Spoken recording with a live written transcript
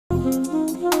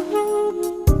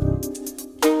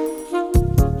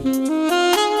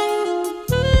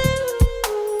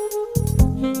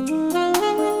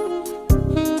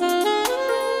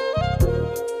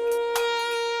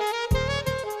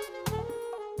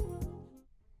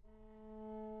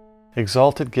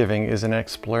Exalted giving is an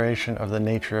exploration of the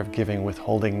nature of giving,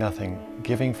 withholding nothing,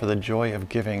 giving for the joy of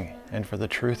giving and for the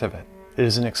truth of it. It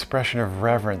is an expression of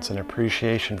reverence and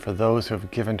appreciation for those who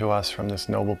have given to us from this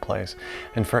noble place,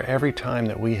 and for every time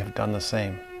that we have done the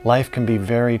same. Life can be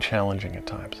very challenging at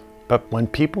times, but when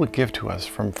people give to us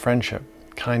from friendship,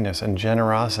 kindness, and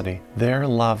generosity, their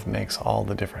love makes all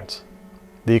the difference.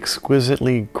 The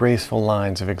exquisitely graceful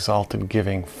lines of exalted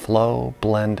giving flow,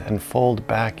 blend, and fold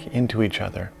back into each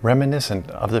other, reminiscent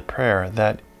of the prayer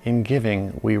that in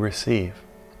giving we receive.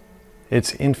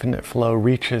 Its infinite flow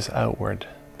reaches outward,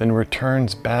 then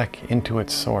returns back into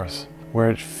its source,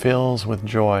 where it fills with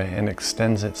joy and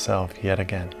extends itself yet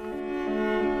again.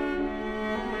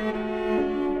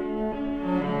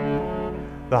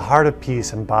 The heart of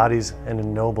peace embodies and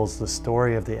ennobles the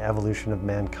story of the evolution of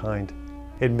mankind.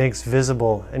 It makes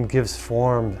visible and gives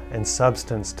form and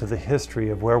substance to the history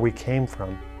of where we came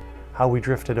from, how we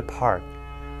drifted apart,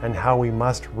 and how we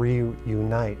must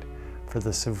reunite for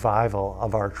the survival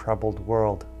of our troubled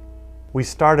world. We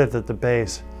started at the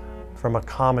base from a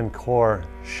common core,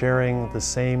 sharing the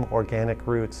same organic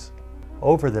roots.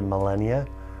 Over the millennia,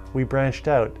 we branched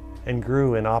out and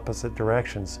grew in opposite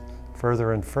directions,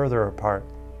 further and further apart.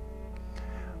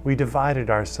 We divided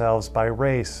ourselves by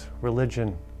race,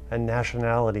 religion, and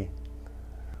nationality.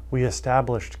 We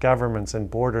established governments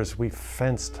and borders. We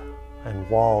fenced and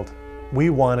walled. We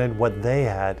wanted what they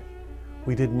had.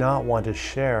 We did not want to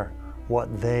share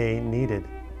what they needed.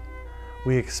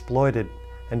 We exploited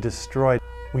and destroyed.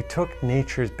 We took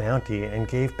nature's bounty and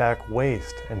gave back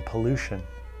waste and pollution.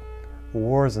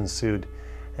 Wars ensued,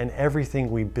 and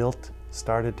everything we built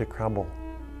started to crumble.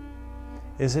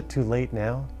 Is it too late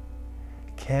now?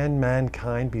 Can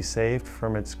mankind be saved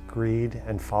from its greed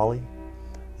and folly?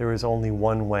 There is only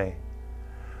one way.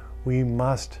 We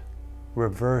must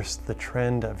reverse the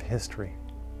trend of history.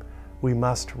 We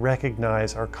must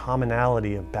recognize our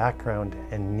commonality of background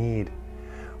and need.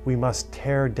 We must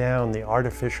tear down the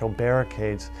artificial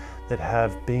barricades that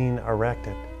have been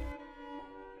erected.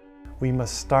 We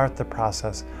must start the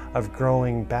process of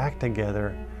growing back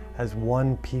together as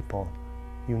one people,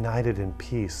 united in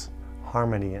peace,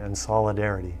 harmony, and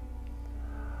solidarity.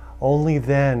 Only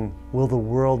then will the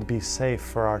world be safe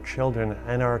for our children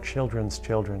and our children's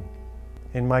children.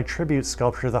 In my tribute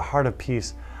sculpture, The Heart of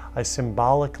Peace, I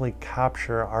symbolically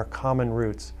capture our common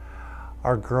roots,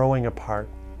 our growing apart,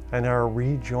 and our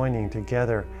rejoining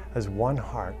together as one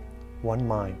heart, one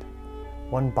mind,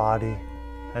 one body,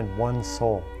 and one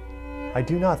soul. I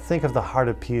do not think of the Heart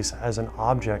of Peace as an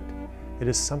object. It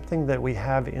is something that we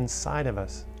have inside of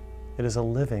us. It is a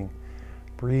living,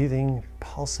 breathing,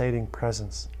 pulsating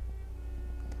presence.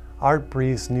 Art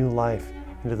breathes new life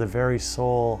into the very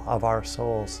soul of our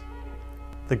souls.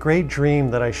 The great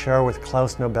dream that I share with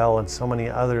Klaus Nobel and so many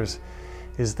others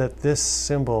is that this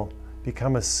symbol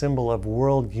become a symbol of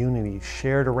world unity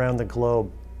shared around the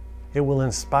globe. It will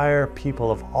inspire people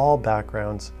of all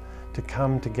backgrounds to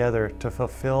come together to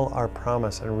fulfill our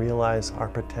promise and realize our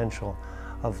potential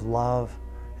of love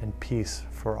and peace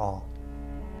for all.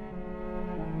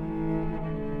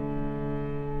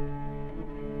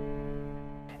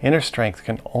 Inner strength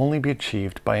can only be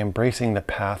achieved by embracing the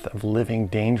path of living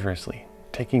dangerously,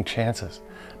 taking chances,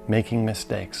 making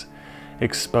mistakes,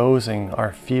 exposing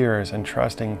our fears and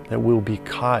trusting that we'll be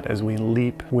caught as we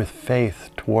leap with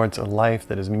faith towards a life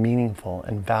that is meaningful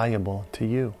and valuable to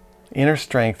you. Inner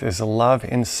strength is a love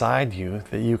inside you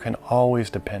that you can always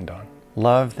depend on,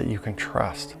 love that you can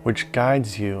trust, which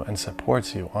guides you and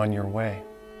supports you on your way.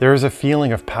 There is a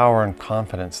feeling of power and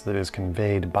confidence that is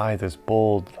conveyed by this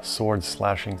bold sword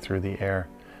slashing through the air,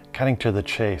 cutting to the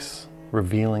chase,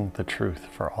 revealing the truth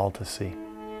for all to see.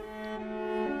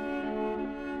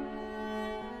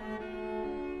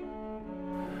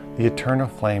 The eternal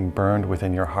flame burned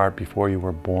within your heart before you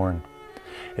were born.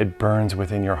 It burns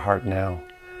within your heart now,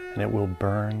 and it will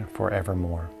burn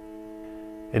forevermore.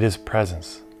 It is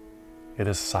presence. It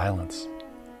is silence.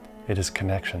 It is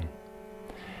connection.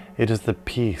 It is the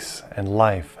peace and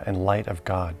life and light of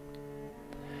God.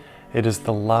 It is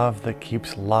the love that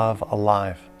keeps love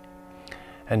alive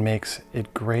and makes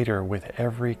it greater with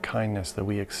every kindness that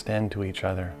we extend to each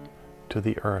other, to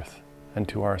the earth, and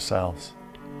to ourselves.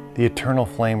 The eternal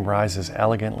flame rises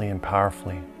elegantly and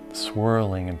powerfully,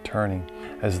 swirling and turning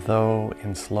as though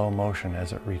in slow motion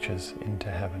as it reaches into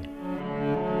heaven.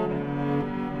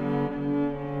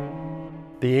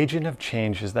 The agent of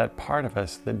change is that part of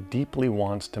us that deeply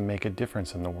wants to make a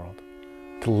difference in the world,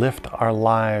 to lift our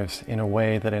lives in a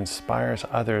way that inspires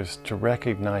others to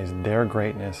recognize their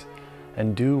greatness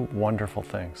and do wonderful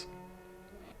things.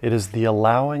 It is the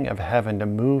allowing of heaven to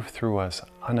move through us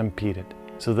unimpeded,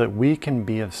 so that we can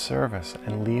be of service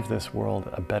and leave this world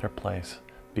a better place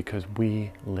because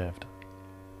we lived.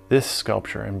 This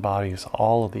sculpture embodies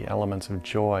all of the elements of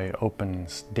joy,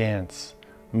 openness, dance,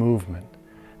 movement,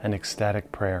 and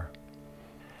ecstatic prayer.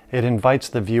 It invites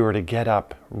the viewer to get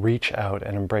up, reach out,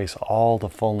 and embrace all the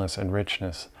fullness and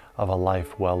richness of a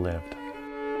life well lived.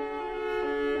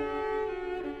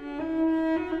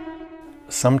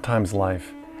 Sometimes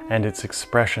life and its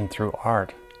expression through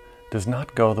art does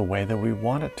not go the way that we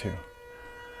want it to.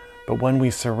 But when we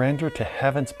surrender to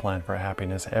heaven's plan for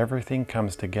happiness, everything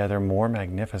comes together more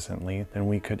magnificently than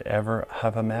we could ever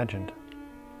have imagined.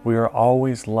 We are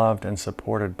always loved and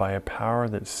supported by a power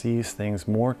that sees things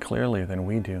more clearly than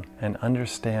we do and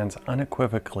understands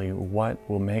unequivocally what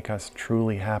will make us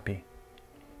truly happy.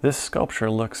 This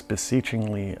sculpture looks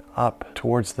beseechingly up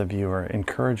towards the viewer,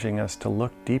 encouraging us to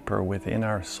look deeper within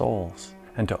our souls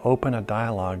and to open a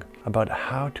dialogue about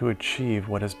how to achieve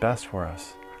what is best for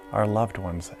us, our loved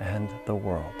ones, and the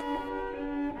world.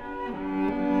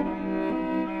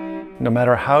 No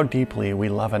matter how deeply we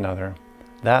love another,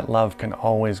 that love can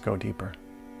always go deeper.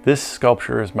 This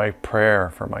sculpture is my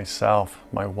prayer for myself,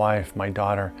 my wife, my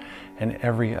daughter, and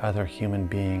every other human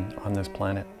being on this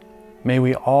planet. May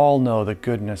we all know the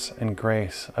goodness and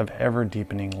grace of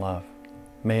ever-deepening love.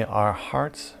 May our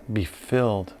hearts be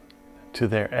filled to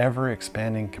their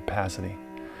ever-expanding capacity,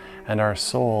 and our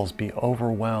souls be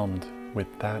overwhelmed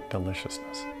with that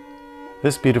deliciousness.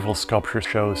 This beautiful sculpture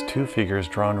shows two figures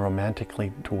drawn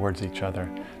romantically towards each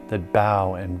other that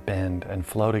bow and bend and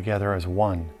flow together as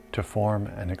one to form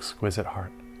an exquisite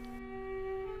heart.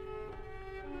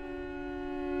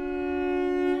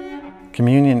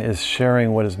 Communion is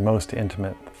sharing what is most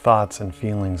intimate, thoughts and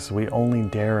feelings we only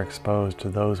dare expose to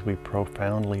those we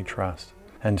profoundly trust.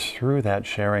 And through that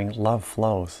sharing, love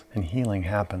flows and healing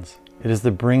happens. It is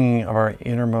the bringing of our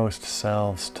innermost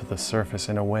selves to the surface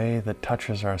in a way that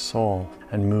touches our soul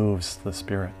and moves the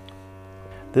spirit.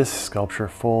 This sculpture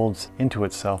folds into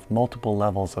itself multiple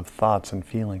levels of thoughts and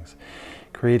feelings,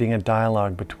 creating a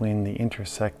dialogue between the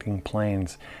intersecting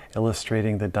planes,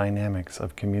 illustrating the dynamics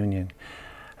of communion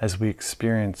as we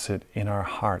experience it in our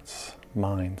hearts,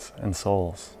 minds, and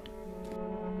souls.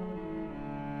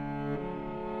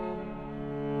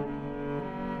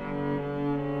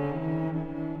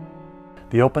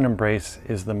 The open embrace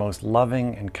is the most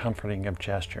loving and comforting of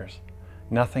gestures.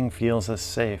 Nothing feels as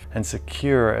safe and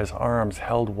secure as arms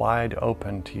held wide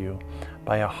open to you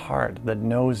by a heart that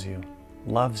knows you,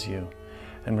 loves you,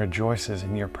 and rejoices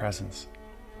in your presence.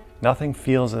 Nothing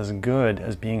feels as good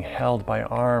as being held by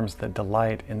arms that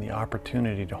delight in the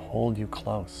opportunity to hold you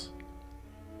close.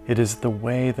 It is the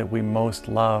way that we most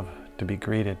love to be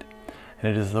greeted,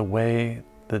 and it is the way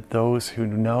that those who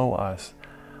know us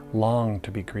long to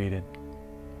be greeted.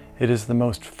 It is the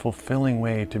most fulfilling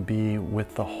way to be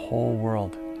with the whole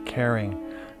world,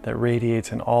 caring, that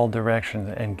radiates in all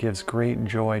directions and gives great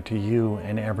joy to you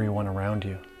and everyone around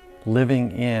you.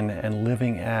 Living in and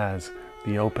living as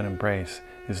the open embrace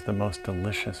is the most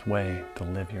delicious way to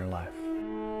live your life.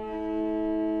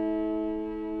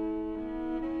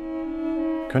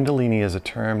 Kundalini is a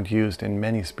term used in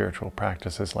many spiritual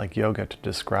practices like yoga to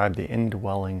describe the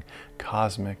indwelling,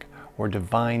 cosmic, or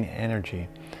divine energy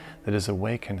that is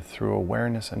awakened through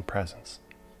awareness and presence.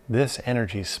 This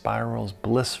energy spirals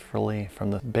blissfully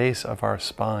from the base of our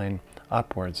spine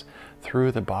upwards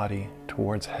through the body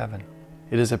towards heaven.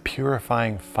 It is a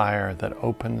purifying fire that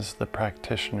opens the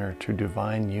practitioner to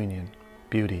divine union,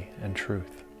 beauty, and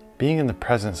truth. Being in the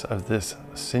presence of this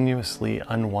sinuously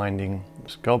unwinding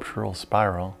sculptural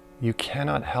spiral, you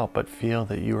cannot help but feel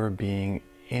that you are being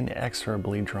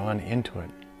inexorably drawn into it,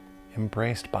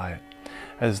 embraced by it,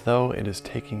 as though it is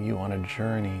taking you on a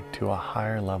journey to a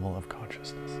higher level of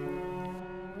consciousness.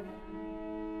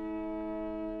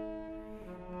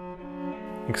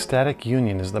 Ecstatic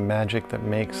union is the magic that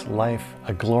makes life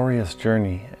a glorious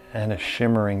journey and a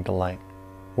shimmering delight.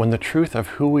 When the truth of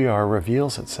who we are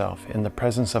reveals itself in the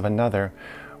presence of another,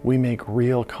 we make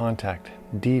real contact,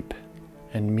 deep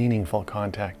and meaningful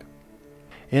contact.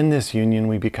 In this union,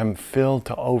 we become filled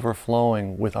to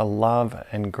overflowing with a love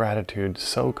and gratitude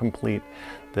so complete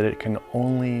that it can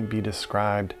only be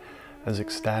described as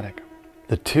ecstatic.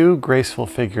 The two graceful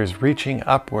figures reaching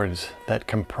upwards that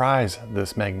comprise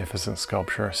this magnificent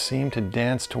sculpture seem to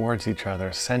dance towards each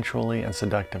other sensually and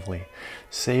seductively,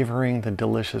 savoring the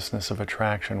deliciousness of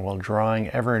attraction while drawing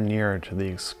ever nearer to the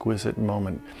exquisite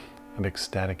moment of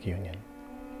ecstatic union.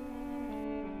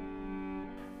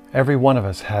 Every one of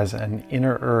us has an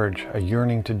inner urge, a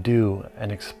yearning to do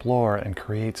and explore and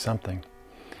create something.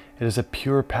 It is a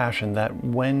pure passion that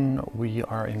when we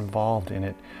are involved in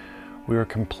it, we are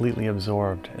completely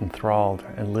absorbed, enthralled,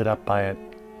 and lit up by it,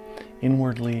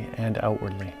 inwardly and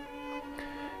outwardly.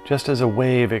 Just as a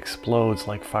wave explodes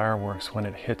like fireworks when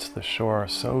it hits the shore,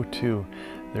 so too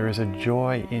there is a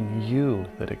joy in you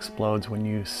that explodes when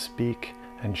you speak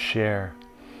and share,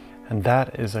 and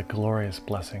that is a glorious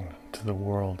blessing to the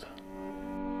world.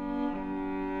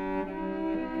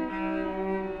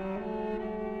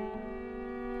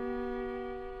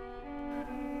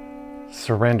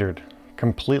 Surrendered,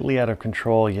 completely out of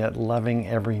control, yet loving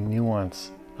every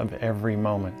nuance of every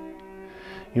moment.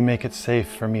 You make it safe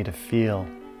for me to feel,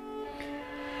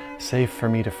 safe for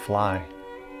me to fly.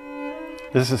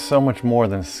 This is so much more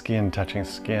than skin touching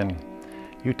skin.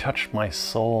 You touch my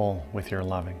soul with your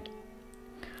loving.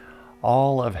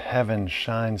 All of heaven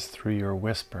shines through your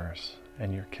whispers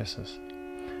and your kisses,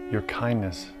 your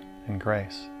kindness and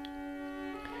grace.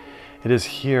 It is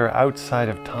here, outside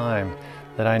of time,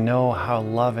 that I know how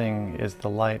loving is the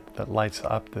light that lights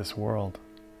up this world.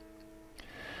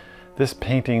 This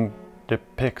painting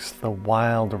depicts the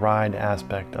wild ride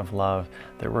aspect of love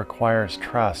that requires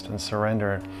trust and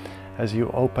surrender as you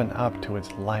open up to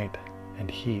its light and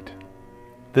heat.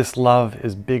 This love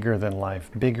is bigger than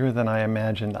life, bigger than I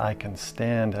imagined I can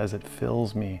stand, as it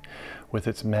fills me with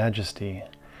its majesty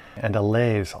and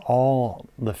allays all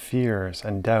the fears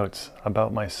and doubts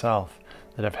about myself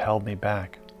that have held me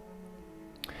back.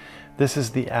 This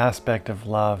is the aspect of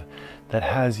love that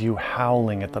has you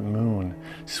howling at the moon,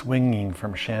 swinging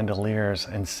from chandeliers,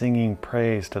 and singing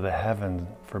praise to the heavens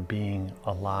for being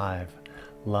alive,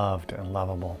 loved, and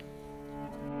lovable.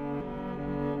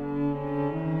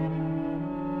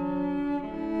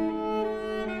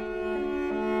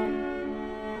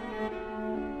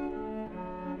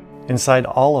 Inside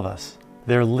all of us,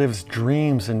 there lives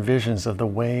dreams and visions of the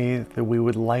way that we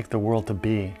would like the world to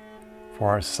be, for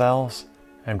ourselves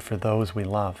and for those we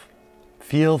love.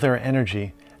 Feel their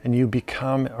energy and you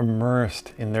become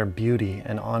immersed in their beauty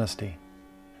and honesty.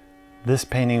 This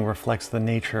painting reflects the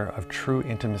nature of true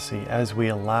intimacy as we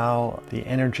allow the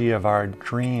energy of our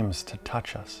dreams to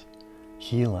touch us,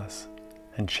 heal us,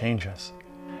 and change us.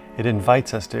 It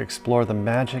invites us to explore the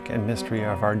magic and mystery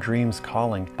of our dreams'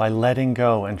 calling by letting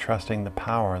go and trusting the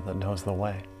power that knows the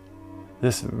way.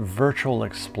 This virtual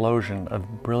explosion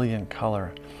of brilliant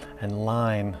color and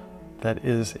line that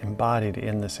is embodied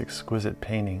in this exquisite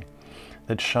painting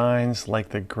that shines like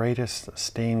the greatest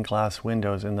stained glass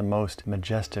windows in the most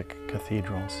majestic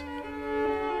cathedrals.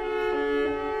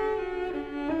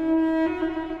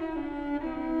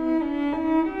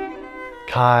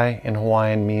 Kai in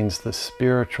Hawaiian means the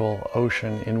spiritual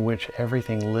ocean in which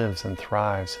everything lives and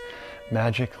thrives,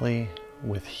 magically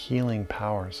with healing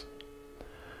powers.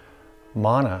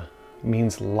 Mana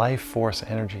means life force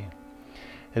energy.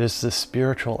 It is the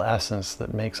spiritual essence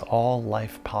that makes all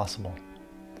life possible.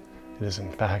 It is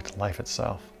in fact life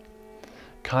itself.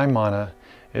 Kai Mana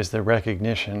is the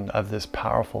recognition of this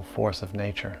powerful force of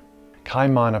nature. Kai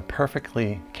Mana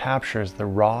perfectly captures the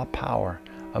raw power,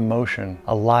 emotion,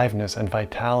 aliveness, and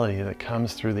vitality that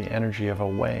comes through the energy of a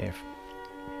wave.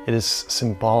 It is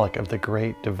symbolic of the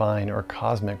great divine or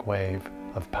cosmic wave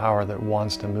of power that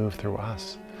wants to move through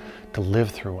us, to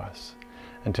live through us,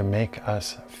 and to make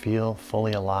us feel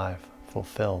fully alive,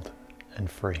 fulfilled, and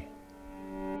free.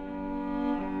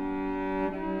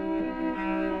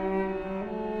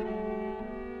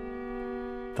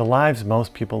 The lives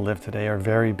most people live today are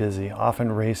very busy,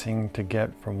 often racing to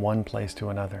get from one place to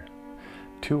another.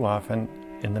 Too often,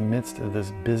 in the midst of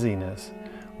this busyness,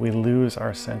 we lose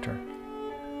our center.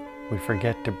 We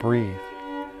forget to breathe.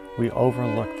 We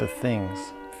overlook the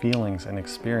things, feelings, and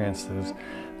experiences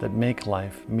that make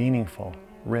life meaningful,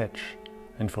 rich,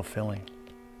 and fulfilling.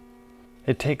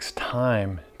 It takes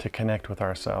time to connect with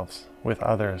ourselves, with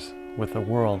others, with the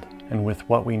world, and with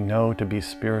what we know to be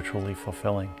spiritually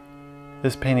fulfilling.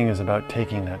 This painting is about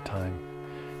taking that time,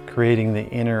 creating the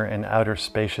inner and outer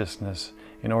spaciousness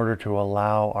in order to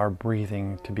allow our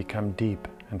breathing to become deep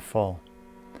and full,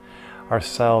 our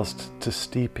cells to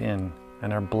steep in,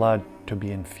 and our blood to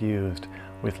be infused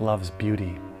with love's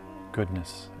beauty,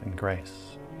 goodness, and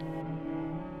grace.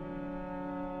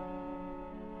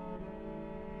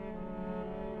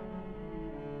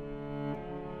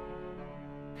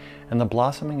 And the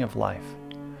blossoming of life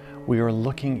We are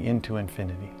looking into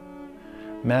infinity,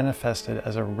 manifested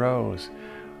as a rose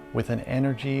with an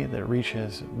energy that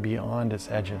reaches beyond its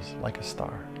edges like a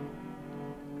star.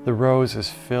 The rose is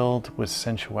filled with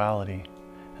sensuality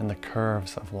and the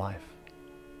curves of life.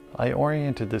 I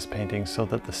oriented this painting so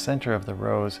that the center of the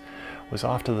rose was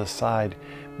off to the side,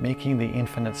 making the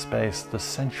infinite space, the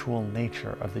sensual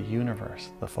nature of the universe,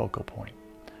 the focal point,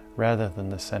 rather than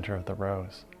the center of the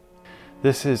rose.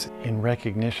 This is in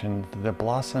recognition that the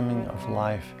blossoming of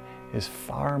life is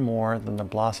far more than the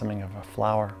blossoming of a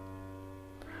flower.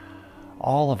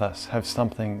 All of us have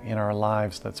something in our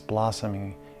lives that's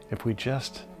blossoming if we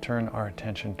just turn our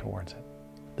attention towards it.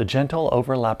 The gentle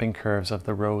overlapping curves of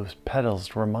the rose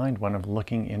petals remind one of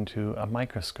looking into a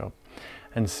microscope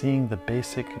and seeing the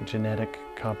basic genetic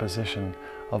composition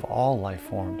of all life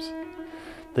forms.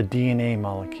 The DNA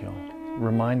molecule,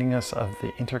 reminding us of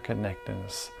the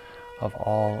interconnectedness of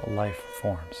all life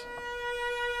forms.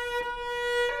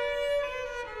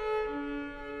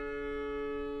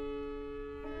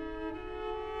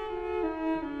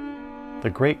 The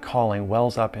great calling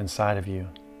wells up inside of you.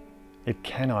 It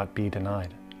cannot be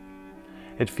denied.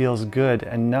 It feels good,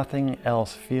 and nothing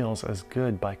else feels as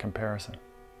good by comparison.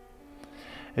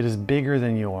 It is bigger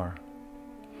than you are,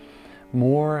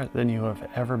 more than you have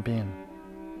ever been.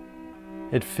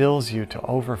 It fills you to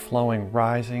overflowing,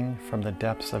 rising from the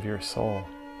depths of your soul.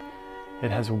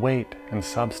 It has weight and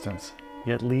substance,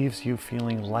 yet leaves you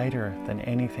feeling lighter than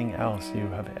anything else you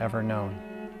have ever known.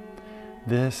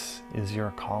 This is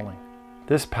your calling.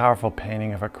 This powerful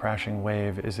painting of a crashing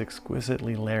wave is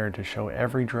exquisitely layered to show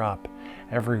every drop,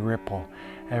 every ripple,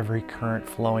 every current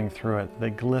flowing through it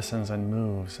that glistens and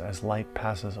moves as light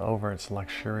passes over its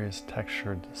luxurious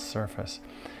textured surface,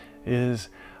 is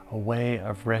a way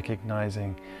of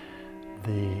recognizing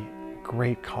the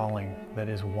great calling that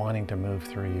is wanting to move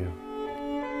through you.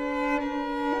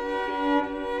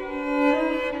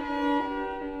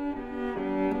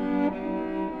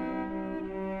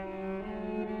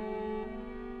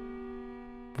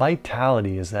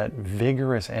 Vitality is that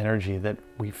vigorous energy that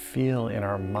we feel in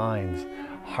our minds,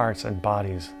 hearts, and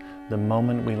bodies the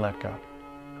moment we let go.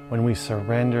 When we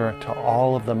surrender to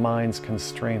all of the mind's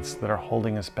constraints that are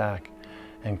holding us back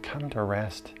and come to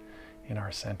rest in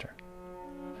our center.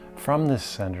 From this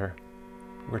center,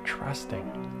 we're trusting.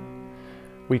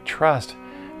 We trust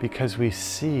because we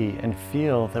see and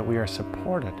feel that we are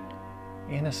supported,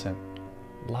 innocent,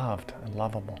 loved, and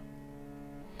lovable.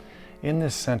 In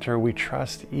this center, we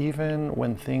trust even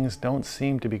when things don't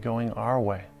seem to be going our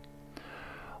way,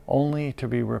 only to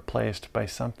be replaced by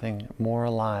something more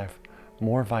alive,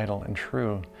 more vital and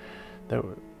true that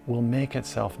will make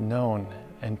itself known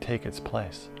and take its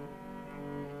place.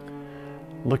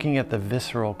 Looking at the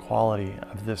visceral quality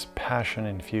of this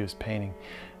passion-infused painting,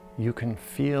 you can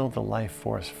feel the life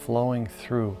force flowing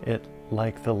through it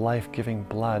like the life-giving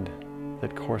blood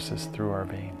that courses through our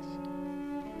veins.